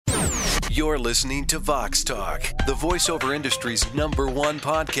You're listening to Vox Talk, the voiceover industry's #1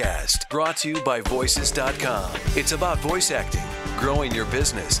 podcast, brought to you by Voices.com. It's about voice acting, growing your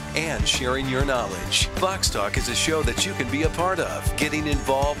business, and sharing your knowledge. Vox Talk is a show that you can be a part of. Getting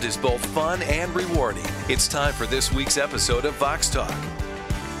involved is both fun and rewarding. It's time for this week's episode of Vox Talk.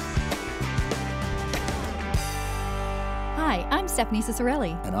 Hi, I'm Stephanie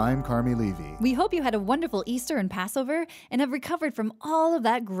Ciccarelli. And I'm Carmi Levy. We hope you had a wonderful Easter and Passover and have recovered from all of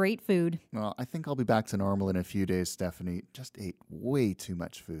that great food. Well, I think I'll be back to normal in a few days, Stephanie. Just ate way too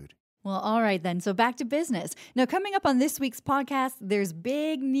much food. Well, all right then. So back to business. Now, coming up on this week's podcast, there's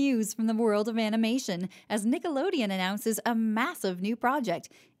big news from the world of animation as Nickelodeon announces a massive new project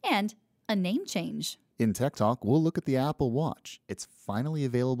and a name change. In Tech Talk, we'll look at the Apple Watch. It's finally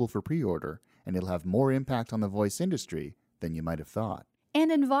available for pre-order, and it'll have more impact on the voice industry than you might have thought.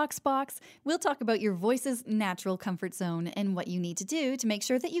 And in VoxBox, we'll talk about your voice's natural comfort zone and what you need to do to make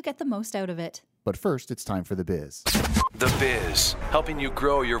sure that you get the most out of it. But first, it's time for The Biz. The Biz, helping you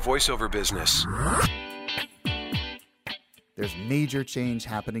grow your voiceover business. There's major change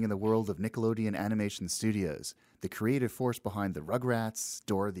happening in the world of Nickelodeon Animation Studios. The creative force behind the Rugrats,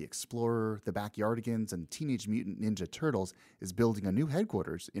 Dora the Explorer, the Backyardigans, and Teenage Mutant Ninja Turtles is building a new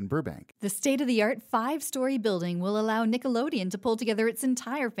headquarters in Burbank. The state-of-the-art 5-story building will allow Nickelodeon to pull together its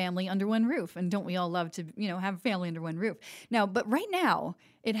entire family under one roof. And don't we all love to, have a family under one roof? But right now,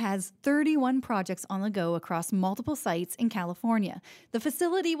 it has 31 projects on the go across multiple sites in California. The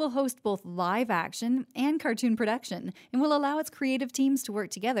facility will host both live action and cartoon production and will allow its creative teams to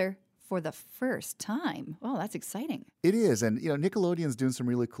work together for the first time. Oh, that's exciting. It is, and Nickelodeon's doing some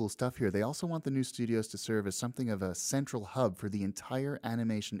really cool stuff here. They also want the new studios to serve as something of a central hub for the entire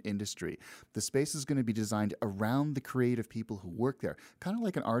animation industry. The space is going to be designed around the creative people who work there, kind of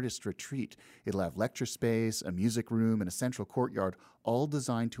like an artist retreat. It'll have lecture space, a music room, and a central courtyard, all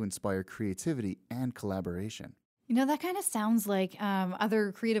designed to inspire creativity and collaboration. That kind of sounds like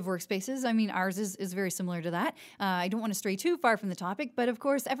other creative workspaces. I mean, ours is very similar to that. I don't want to stray too far from the topic, but of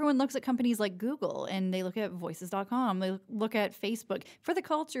course, everyone looks at companies like Google and they look at Voices.com. They look at Facebook for the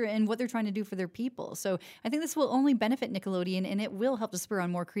culture and what they're trying to do for their people. So I think this will only benefit Nickelodeon and it will help to spur on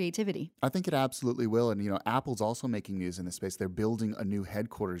more creativity. I think it absolutely will. And, Apple's also making news in this space. They're building a new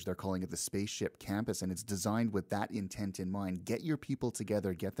headquarters. They're calling it the Spaceship Campus, and it's designed with that intent in mind. Get your people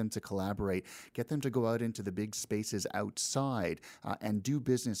together, get them to collaborate, get them to go out into the big spaces outside and do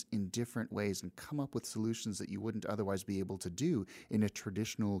business in different ways and come up with solutions that you wouldn't otherwise be able to do in a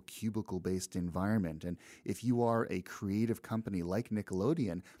traditional cubicle-based environment. And if you are a creative company like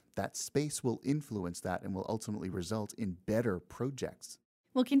Nickelodeon, that space will influence that and will ultimately result in better projects.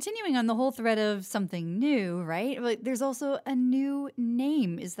 Well, continuing on the whole thread of something new, right? But there's also a new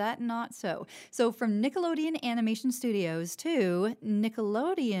name. Is that not so? So from Nickelodeon Animation Studios to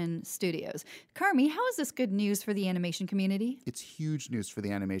Nickelodeon Studios. Carmi, how is this good news for the animation community? It's huge news for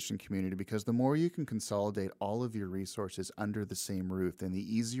the animation community because the more you can consolidate all of your resources under the same roof, then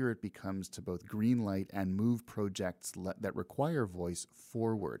the easier it becomes to both greenlight and move projects that require voice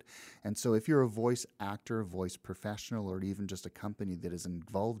forward. And so if you're a voice actor, voice professional, or even just a company that is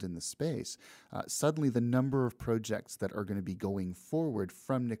involved in the space, suddenly the number of projects that are going to be going forward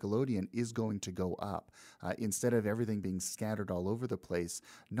from Nickelodeon is going to go up. Instead of everything being scattered all over the place,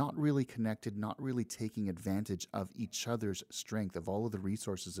 not really connected, not really taking advantage of each other's strength, of all of the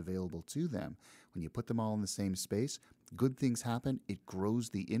resources available to them. When you put them all in the same space, good things happen, it grows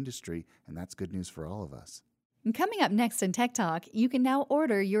the industry, and that's good news for all of us. And coming up next in Tech Talk, you can now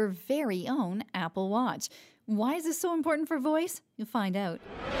order your very own Apple Watch. Why is this so important for voice? You'll find out.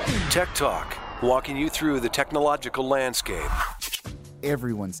 Tech Talk, walking you through the technological landscape.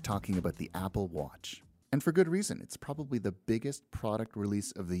 Everyone's talking about the Apple Watch. And for good reason. It's probably the biggest product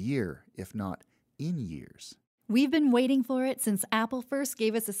release of the year, if not in years. We've been waiting for it since Apple first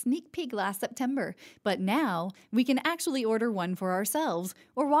gave us a sneak peek last September. But now we can actually order one for ourselves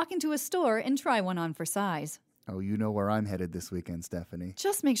or walk into a store and try one on for size. Oh, you know where I'm headed this weekend, Stephanie.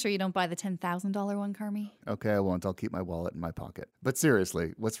 Just make sure you don't buy the $10,000 one, Carmi. Okay, I won't. I'll keep my wallet in my pocket. But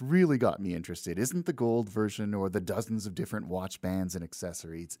seriously, what's really got me interested isn't the gold version or the dozens of different watch bands and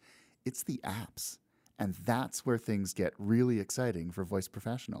accessories. It's the apps. And that's where things get really exciting for voice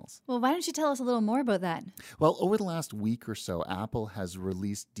professionals. Well, why don't you tell us a little more about that? Well, over the last week or so, Apple has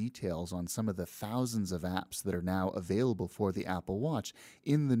released details on some of the thousands of apps that are now available for the Apple Watch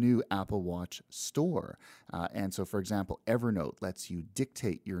in the new Apple Watch store. And so, for example, Evernote lets you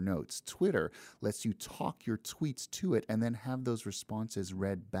dictate your notes. Twitter lets you talk your tweets to it and then have those responses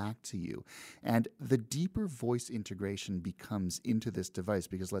read back to you. And the deeper voice integration becomes into this device,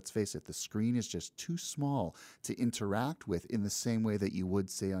 because let's face it, the screen is just too small to interact with in the same way that you would,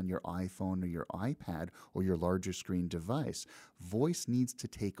 say, on your iPhone or your iPad or your larger screen device. Voice needs to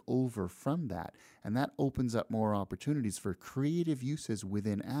take over from that, and that opens up more opportunities for creative uses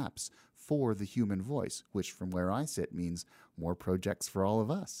within apps for the human voice, which from where I sit means more projects for all of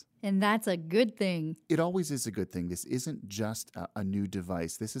us. And that's a good thing. It always is a good thing. This isn't just a new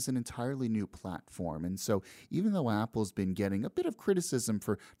device. This is an entirely new platform. And so even though Apple's been getting a bit of criticism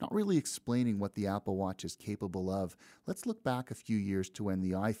for not really explaining what the Apple Watch is capable of, let's look back a few years to when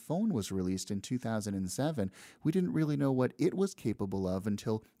the iPhone was released in 2007. We didn't really know what it was capable of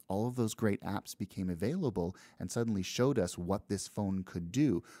until all of those great apps became available and suddenly showed us what this phone could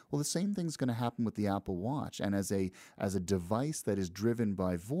do. Well, the same thing's going to happen with the Apple Watch. And as a device that is driven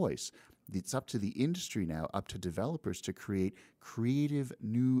by voice, it's up to the industry now, up to developers to create creative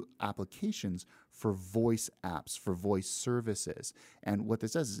new applications for voice apps, for voice services. And what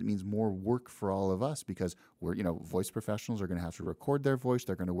this does is it means more work for all of us because voice professionals are going to have to record their voice.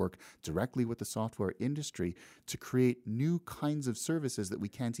 They're going to work directly with the software industry to create new kinds of services that we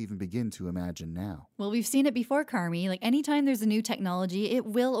can't even begin to imagine now. Well, we've seen it before, Carmi. Like anytime there's a new technology, it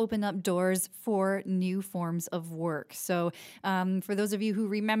will open up doors for new forms of work. So for those of you who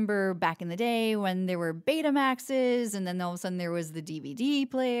remember back in the day when there were Betamaxes and then all of a sudden there was the DVD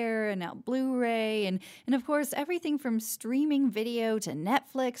player and now Blu-ray and of course everything from streaming video to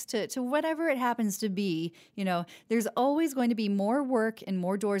Netflix to whatever it happens to be, there's always going to be more work and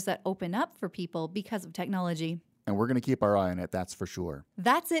more doors that open up for people because of technology. And we're going to keep our eye on it, that's for sure.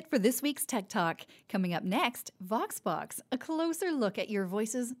 That's it for this week's Tech Talk. Coming up next, VoxBox, a closer look at your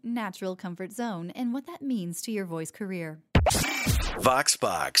voice's natural comfort zone and what that means to your voice career.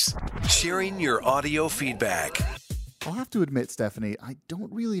 VoxBox, sharing your audio feedback. I'll have to admit, Stephanie, I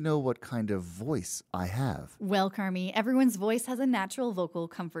don't really know what kind of voice I have. Well, Carmi, everyone's voice has a natural vocal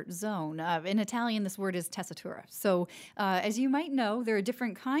comfort zone. In Italian, this word is tessitura. So, as you might know, there are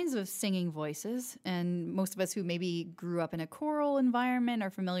different kinds of singing voices, and most of us who maybe grew up in a choral environment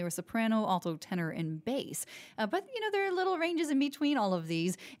are familiar with soprano, alto, tenor, and bass. But, there are little ranges in between all of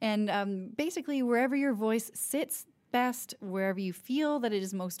these, and basically wherever your voice sits best, wherever you feel that it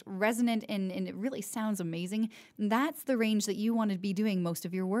is most resonant and it really sounds amazing, that's the range that you want to be doing most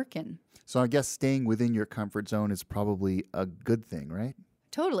of your work in. So I guess staying within your comfort zone is probably a good thing, right?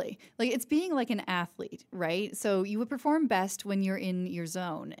 Totally. Like it's being like an athlete, right? So you would perform best when you're in your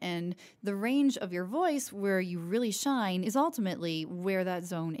zone. And the range of your voice where you really shine is ultimately where that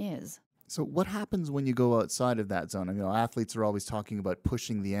zone is. So what happens when you go outside of that zone? Athletes are always talking about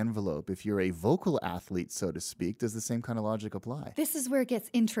pushing the envelope. If you're a vocal athlete, so to speak, does the same kind of logic apply? This is where it gets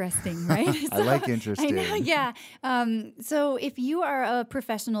interesting, right? I like interesting. I know, yeah. So if you are a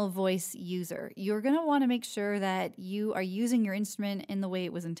professional voice user, you're going to want to make sure that you are using your instrument in the way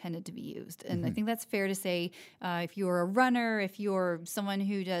it was intended to be used. And I think that's fair to say if you're a runner, if you're someone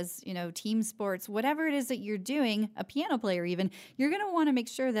who does, team sports, whatever it is that you're doing, a piano player even, you're going to want to make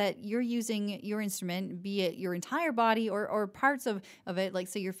sure that you're using your instrument, be it your entire body or parts of it, like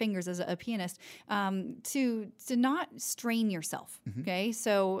say your fingers as a pianist, to not strain yourself. Okay,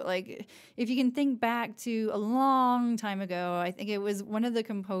 so like if you can think back to a long time ago, I think it was one of the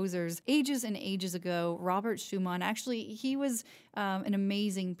composers ages and ages ago, Robert Schumann. Actually, he was an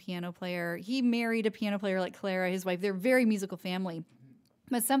amazing piano player. He married a piano player like Clara, his wife. They're a very musical family.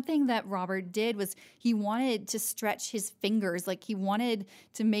 But something that Robert did was he wanted to stretch his fingers, like he wanted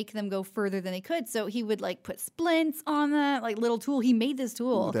to make them go further than they could. So he would like put splints on that like little tool. He made this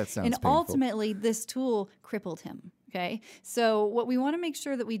tool. Ooh, that sounds and painful. Ultimately this tool crippled him. Okay. So what we want to make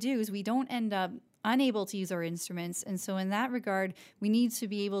sure that we do is we don't end up unable to use our instruments. And so in that regard, we need to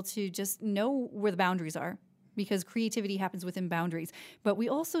be able to just know where the boundaries are, because creativity happens within boundaries. But we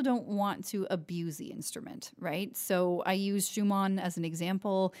also don't want to abuse the instrument, right? So I use Schumann as an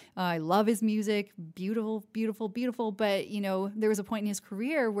example. I love his music, beautiful, beautiful, beautiful. But, there was a point in his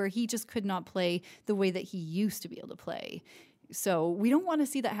career where he just could not play the way that he used to be able to play. So we don't want to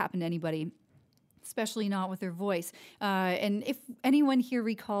see that happen to anybody, especially not with their voice. And if anyone here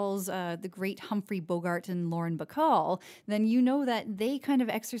recalls the great Humphrey Bogart and Lauren Bacall, then you know that they kind of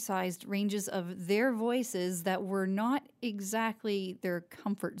exercised ranges of their voices that were not exactly their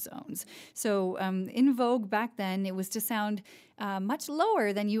comfort zones. So in vogue back then, it was to sound much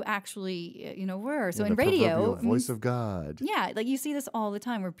lower than you actually, were. So in radio, voice of God. Yeah, like you see this all the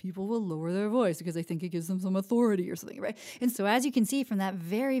time where people will lower their voice because they think it gives them some authority or something, right? And so as you can see from that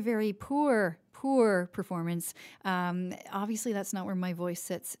very, very poor performance, obviously that's not where my voice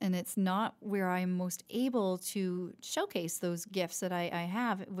sits, and it's not where I'm most able to showcase those gifts that I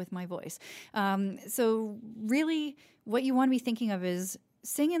have with my voice. So really what you want to be thinking of is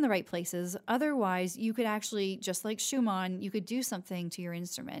sing in the right places. Otherwise, you could actually, just like Schumann, you could do something to your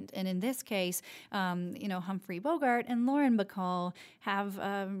instrument. And in this case, Humphrey Bogart and Lauren Bacall have,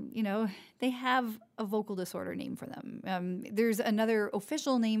 they have a vocal disorder name for them. There's another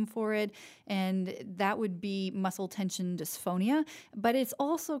official name for it, and that would be muscle tension dysphonia. But it's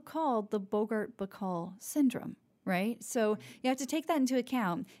also called the Bogart-Bacall syndrome. Right? So you have to take that into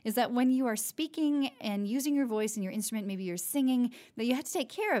account, is that when you are speaking and using your voice and your instrument, maybe you're singing, that you have to take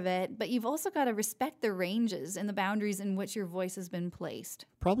care of it, but you've also got to respect the ranges and the boundaries in which your voice has been placed.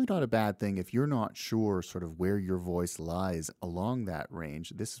 Probably not a bad thing if you're not sure sort of where your voice lies along that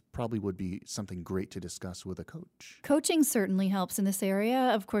range. This probably would be something great to discuss with a coach. Coaching certainly helps in this area.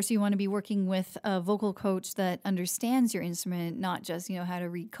 Of course, you want to be working with a vocal coach that understands your instrument, not just, how to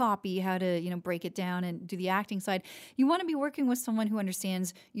read copy, how to, break it down and do the acting side. You want to be working with someone who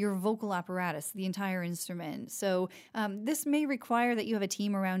understands your vocal apparatus, the entire instrument. So this may require that you have a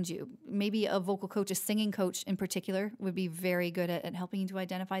team around you. Maybe a vocal coach, a singing coach in particular, would be very good at helping you to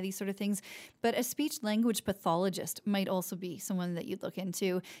identify these sort of things. But a speech-language pathologist might also be someone that you'd look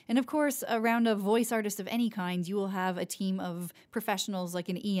into. And of course, around a voice artist of any kind, you will have a team of professionals like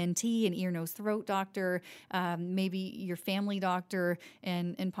an ENT, an ear, nose, throat doctor, maybe your family doctor,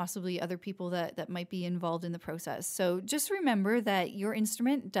 and possibly other people that might be involved in the process. So just remember that your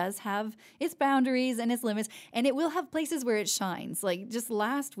instrument does have its boundaries and its limits, and it will have places where it shines. Like just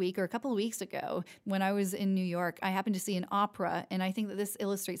last week or a couple of weeks ago when I was in New York, I happened to see an opera, and I think that this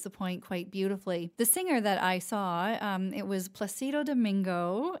illustrates the point quite beautifully. The singer that I saw, it was Placido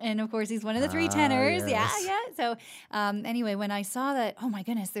Domingo, and of course he's one of the three tenors. Yes. Yeah. So anyway, when I saw that, oh my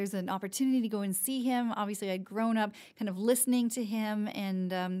goodness, there's an opportunity to go and see him. Obviously, I'd grown up kind of listening to him and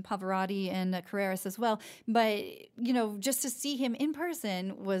Pavarotti and Carreras as well. But, just to see him in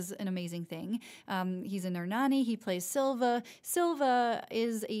person was an amazing thing. He's an Hernani. He plays Silva. Silva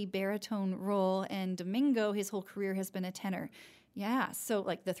is a baritone role, and Domingo, his whole career has been a tenor. Yeah, so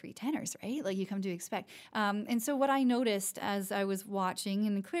like the three tenors, right? Like you come to expect. And so what I noticed as I was watching,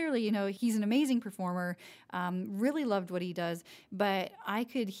 and clearly, he's an amazing performer, really loved what he does, but I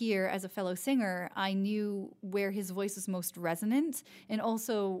could hear as a fellow singer, I knew where his voice was most resonant and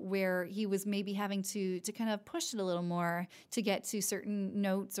also where he was maybe having to kind of push it a little more to get to certain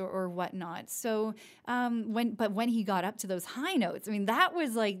notes or whatnot. So when he got up to those high notes, I mean, that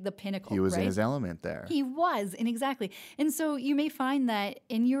was like the pinnacle. He was right? in his element there. He was, and exactly. And so you may find that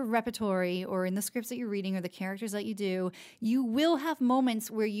in your repertory or in the scripts that you're reading or the characters that you do, you will have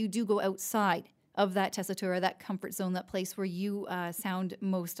moments where you do go outside of that tessitura, that comfort zone, that place where you sound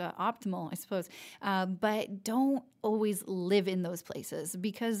most optimal, I suppose. But don't always live in those places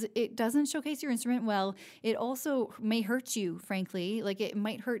because it doesn't showcase your instrument well. It also may hurt you, frankly. Like it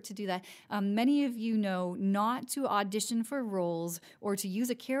might hurt to do that. Many of you know not to audition for roles or to use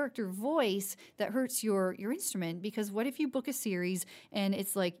a character voice that hurts your instrument, because what if you book a series and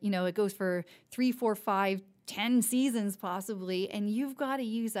it's like, it goes for 3, 4, 5, 10 seasons possibly, and you've got to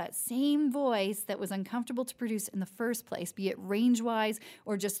use that same voice that was uncomfortable to produce in the first place, be it range-wise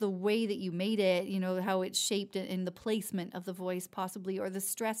or just the way that you made it, how it's shaped in the placement of the voice possibly, or the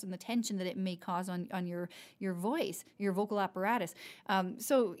stress and the tension that it may cause on your voice, your vocal apparatus.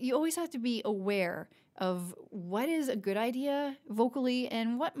 So you always have to be aware of what is a good idea vocally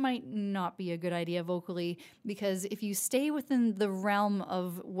and what might not be a good idea vocally, because if you stay within the realm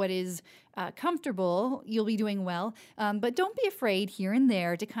of what is comfortable, you'll be doing well. But don't be afraid here and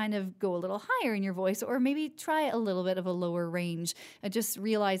there to kind of go a little higher in your voice, or maybe try a little bit of a lower range. Just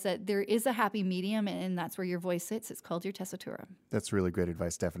realize that there is a happy medium, and that's where your voice sits. It's called your tessitura. That's really great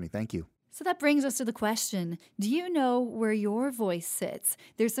advice, Stephanie. Thank you. So that brings us to the question, do you know where your voice sits?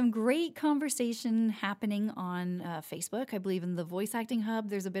 There's some great conversation happening on Facebook. I believe in the Voice Acting Hub,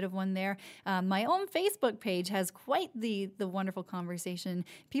 there's a bit of one there. My own Facebook page has quite the wonderful conversation.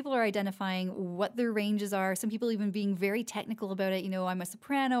 People are identifying what their ranges are. Some people even being very technical about it. I'm a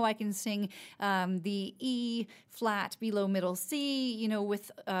soprano. I can sing the E flat below middle C,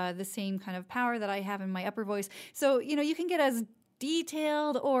 with the same kind of power that I have in my upper voice. So, you can get as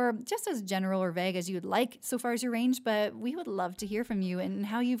detailed or just as general or vague as you would like so far as your range, but we would love to hear from you and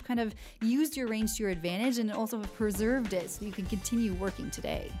how you've kind of used your range to your advantage and also have preserved it so you can continue working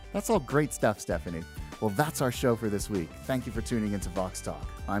today. That's all great stuff, Stephanie. Well, that's our show for this week. Thank you for tuning into Vox Talk.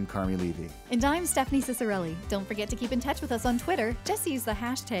 I'm Carmi Levy. And I'm Stephanie Ciccarelli. Don't forget to keep in touch with us on Twitter. Just use the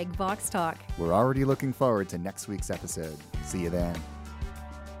hashtag VoxTalk. We're already looking forward to next week's episode. See you then.